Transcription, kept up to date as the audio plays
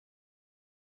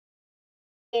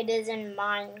It is in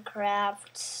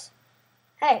Minecraft.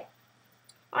 Hey,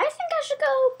 I think I should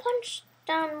go punch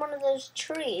down one of those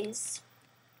trees.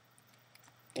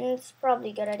 It's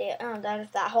probably a good idea. Oh, there's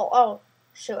that hole. Oh,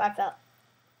 shoot, I fell.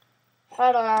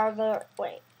 Hello there.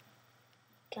 Wait.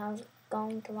 I was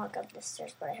going to walk up the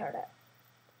stairs, but I heard it.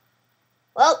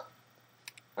 Well,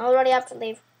 I already have to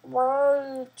leave.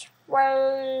 Wait.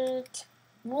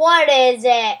 What is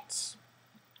it?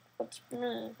 It's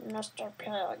me, Mr.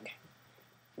 Pig.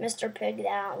 Mr. Pig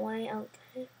that way.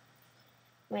 Okay.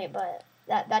 Wait, but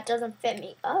that doesn't fit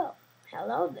me. Oh,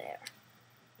 hello there.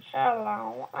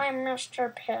 Hello, I'm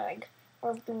Mr. Pig.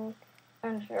 I've been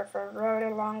in here for a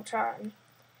really long time.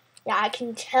 Yeah, I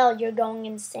can tell you're going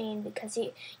insane because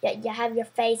you have your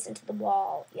face into the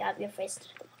wall. You have your face into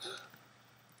the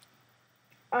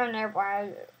wall.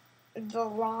 Anyway, the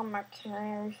Llama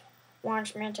King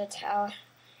wants me to tell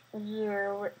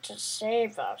you to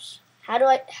save us.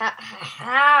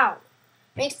 How?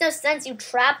 Makes no sense. You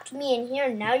trapped me in here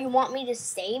and now you want me to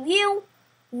save you?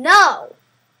 No!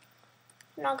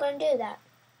 I'm not going to do that.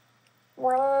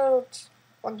 Wait.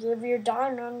 I'll give you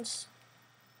diamonds.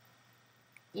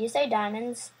 You say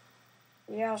diamonds?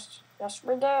 Yes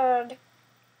we did.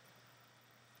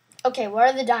 Okay, what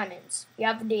are the diamonds? You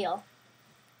have a deal.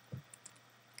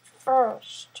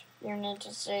 First, you need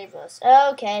to save us.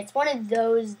 Okay, it's one of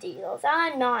those deals.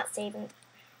 I'm not saving.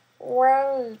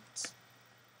 Wait.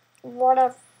 What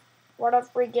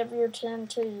if we give you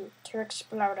TNT to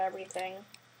explode everything?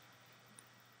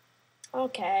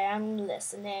 Okay, I'm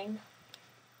listening.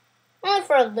 Only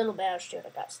for a little bit. Shoot, I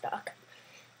got stuck.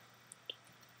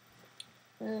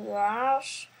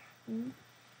 Yes.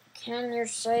 Can you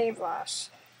save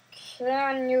us?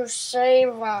 Can you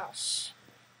save us?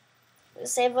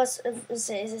 Save us?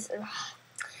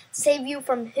 Save you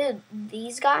from who?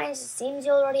 These guys? It seems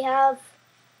you already have.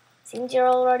 Seems you're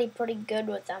already pretty good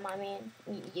with them. I mean,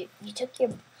 you took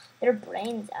their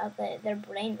brains out. They're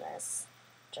brainless,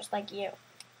 just like you.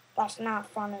 That's not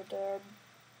funny, dude.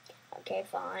 Okay,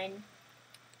 fine.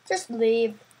 Just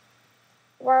leave.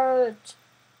 Wait.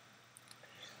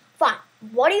 Fine.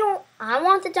 What do you... I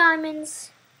want the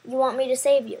diamonds. You want me to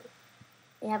save you.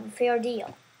 We have a fair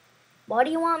deal. What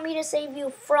do you want me to save you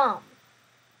from?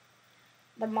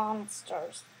 The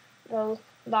monsters. The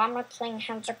Llama King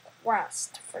has a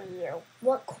quest for you.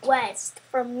 What quest?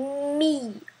 For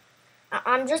me?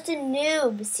 I'm just a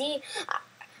noob, see?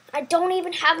 I don't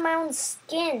even have my own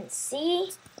skin,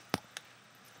 see?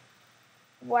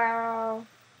 Well,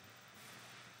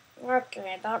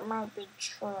 okay, that might be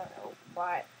true,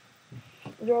 but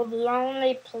you're the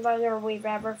only player we've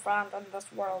ever found in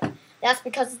this world. That's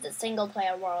because it's a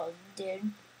single-player world,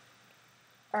 dude.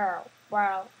 Oh,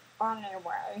 well,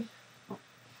 anyway.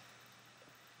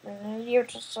 We need you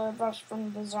to save us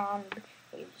from the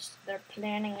zombies. They're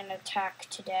planning an attack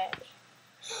today.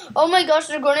 Oh my gosh,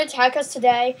 they're going to attack us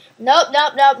today. Nope.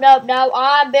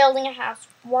 I'm building a house.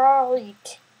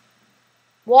 Wait.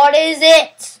 What is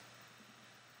it?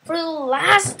 For the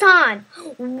last time.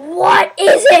 What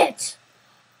is it?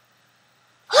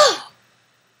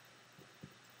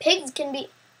 Pigs can be...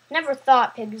 Never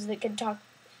thought pigs that could talk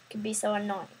could be so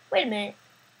annoying. Wait a minute.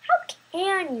 How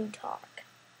can you talk?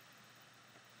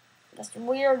 This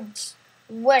weird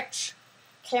witch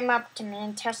came up to me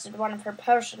and tested one of her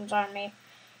potions on me.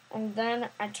 And then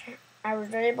I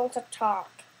was able to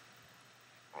talk.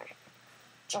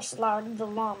 Just like the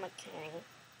Llama King.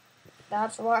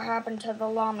 That's what happened to the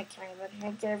Llama King, but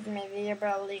he gave me the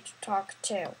ability to talk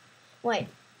too. Wait,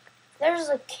 there's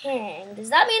a king. Does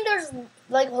that mean there's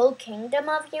like a whole kingdom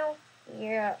of you?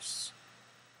 Yes.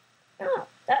 Oh,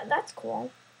 that's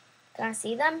cool. Can I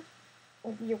see them?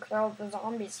 You killed the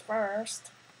zombies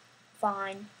first.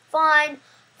 Fine.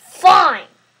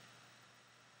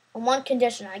 On one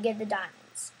condition, I get the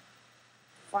diamonds.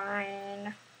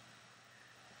 Fine.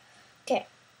 Okay,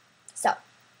 so,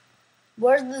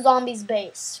 where's the zombies'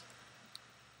 base?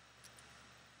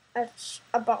 It's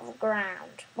above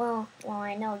ground. Well,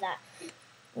 I know that.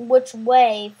 Which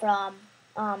way from,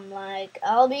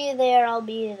 I'll be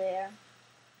there.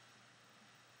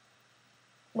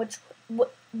 Which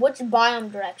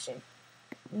biome direction?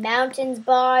 Mountains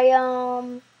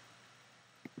biome,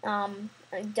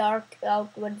 dark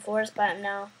oakwood forest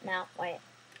biome, no, wait.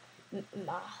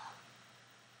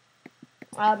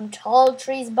 Tall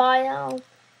trees biome,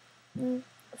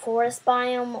 forest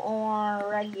biome, or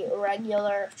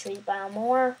regular trees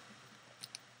biome,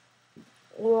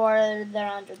 or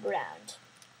they're underground.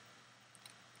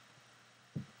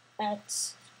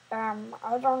 It's, I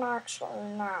don't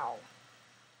actually know.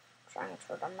 I'm trying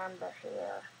to remember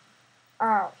here.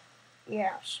 Oh,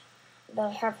 yes.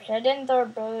 They have hidden their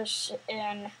base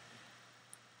in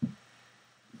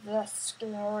the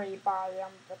scary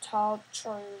biome, the tall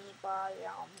trees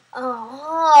biome.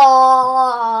 Oh!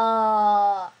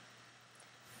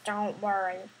 Don't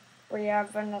worry, we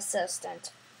have an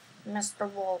assistant. Mr.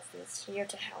 Wolf is here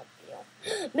to help you.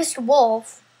 Mr.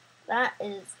 Wolf?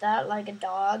 Is that like a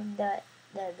dog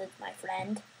that's my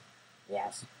friend?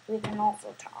 Yes, we can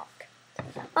also talk.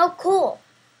 Oh, cool.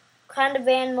 What kind of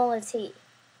animal is he?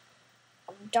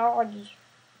 A dog.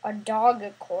 A dog,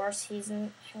 of course. His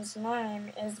name is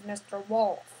Mr.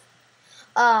 Wolf.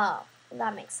 Oh,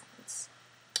 that makes sense.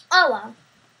 Oh, well.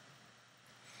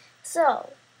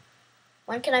 So,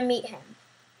 when can I meet him?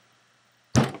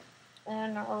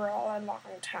 In a really long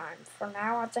time. For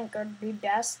now, I think it would be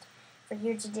best for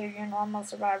you to do your normal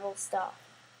survival stuff.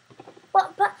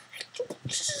 But I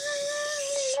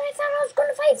thought I was going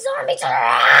to fight zombies.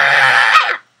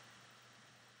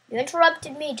 You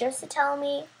interrupted me just to tell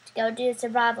me to go do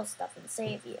survival stuff and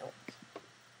save you.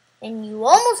 And you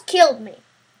almost killed me.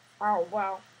 Oh,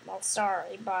 well,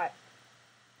 sorry, but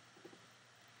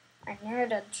I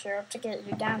needed a trip to get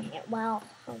you down here. Well,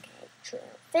 okay, true.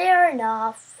 Fair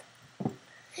enough.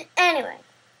 Anyway,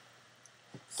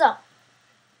 so,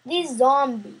 these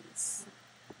zombies,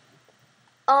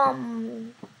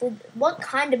 what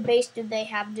kind of base do they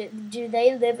have? Do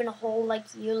they live in a hole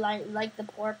like you, like the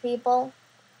poor people?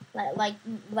 Like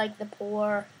the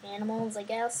poor animals, I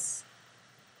guess?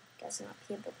 Guess not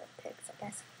people, but pigs, I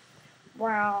guess.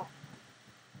 Well,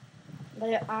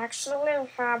 they actually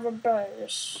have a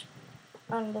base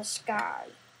in the sky.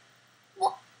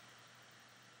 What?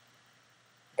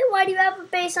 Then why do you have a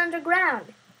base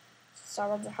underground?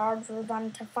 So it's hard for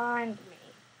them to find me.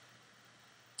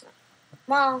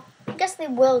 Well, I guess they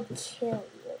will kill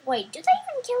you. Wait, do they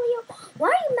even kill you? Why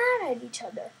are you mad at each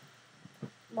other?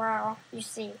 Well, you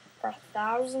see, for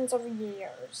thousands of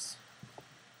years,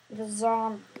 the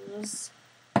zombies,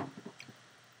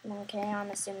 okay,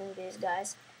 I'm assuming these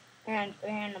guys, and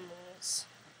animals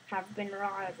have been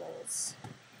rivals.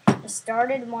 It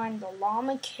started when the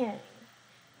Llama King,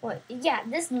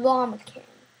 this Llama King,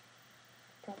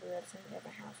 probably lives in the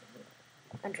other house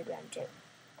underground too.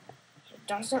 He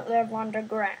doesn't live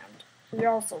underground. He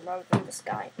also lives in the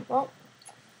sky. Well,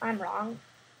 I'm wrong.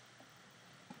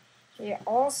 The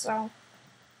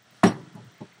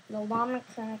Llama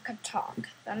King could talk.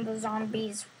 Then the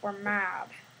zombies were mad.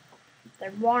 They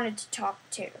wanted to talk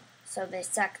too, so they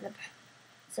seek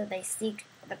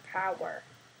the power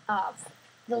of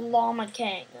the Llama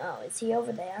King. Oh, is he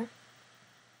over there?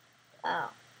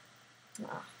 Oh,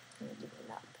 I'm giving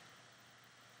up.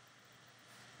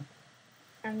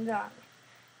 And then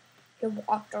he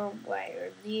walked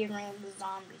away, leaving the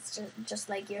zombies, just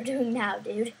like you're doing now,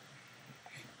 dude.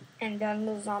 And then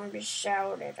the zombies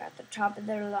shouted at the top of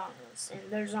their lungs in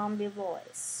their zombie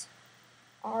voice,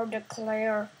 I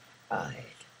declare war.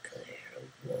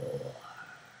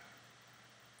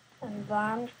 And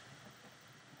then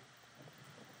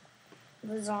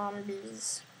the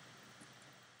zombies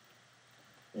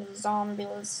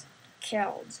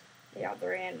killed the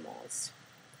other animals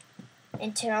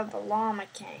until the Llama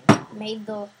King made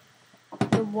the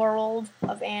world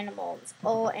of animals.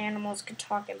 All animals could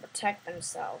talk and protect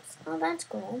themselves. Oh, that's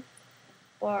cool.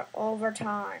 But over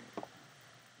time,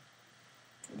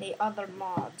 the other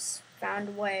mobs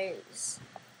found ways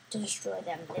to destroy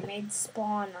them. They made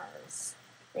spawners.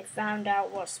 They found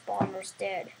out what spawners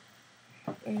did.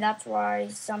 And that's why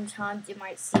sometimes you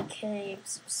might see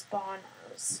caves of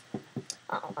spawners.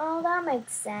 Oh, that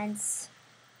makes sense.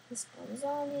 The spawn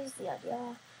zombies, yeah.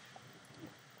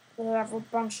 They have a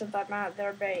bunch of them at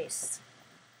their base.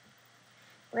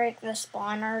 Break the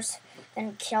spawners,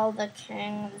 then kill the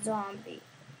king zombie.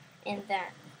 And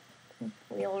then,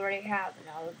 we already have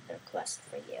another quest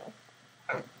for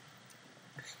you.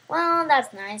 Well,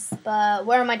 that's nice, but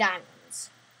where are my diamonds?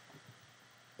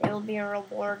 There will be a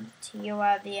reward to you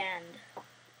at the end.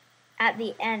 At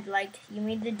the end, like, you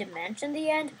mean the dimension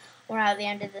the end? Or at the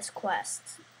end of this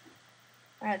quest?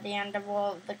 Or at the end of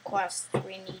all the quests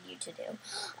we need you to do.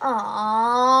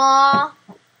 Aww.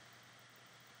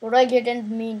 What do I get in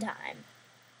the meantime?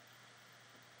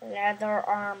 Leather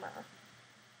armor.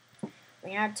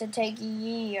 We had to take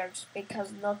years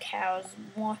because the cows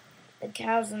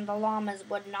and the llamas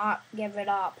would not give it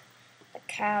up. The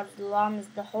cows, the llamas,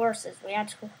 the horses. We had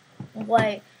to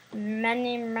wait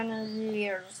many, many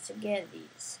years to get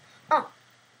these. Oh,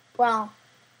 well,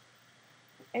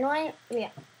 anyway,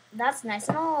 yeah, that's nice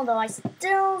and all, though I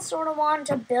still sort of want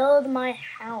to build my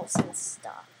house and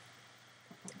stuff.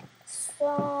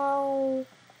 So,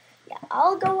 yeah,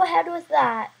 I'll go ahead with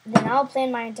that. Then I'll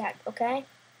plan my attack, okay?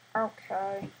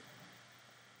 Okay.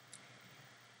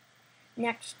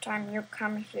 Next time you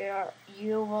come here,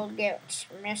 you will get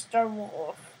Mr.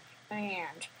 Wolf,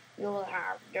 and you will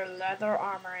have your leather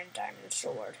armor and diamond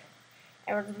sword.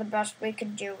 It was the best we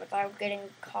could do without getting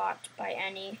caught by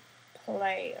any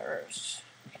players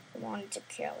who wanted to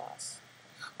kill us.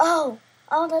 Oh,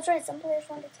 that's right. Some players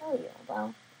wanted to tell you.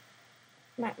 Well,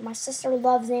 my sister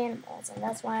loves animals, and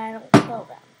that's why I don't kill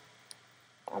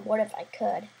them. What if I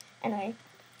could? Anyway,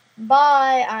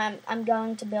 bye. I'm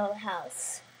going to build a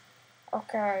house.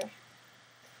 Okay.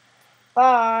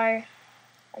 Bye.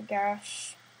 I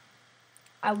guess.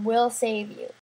 I will save you.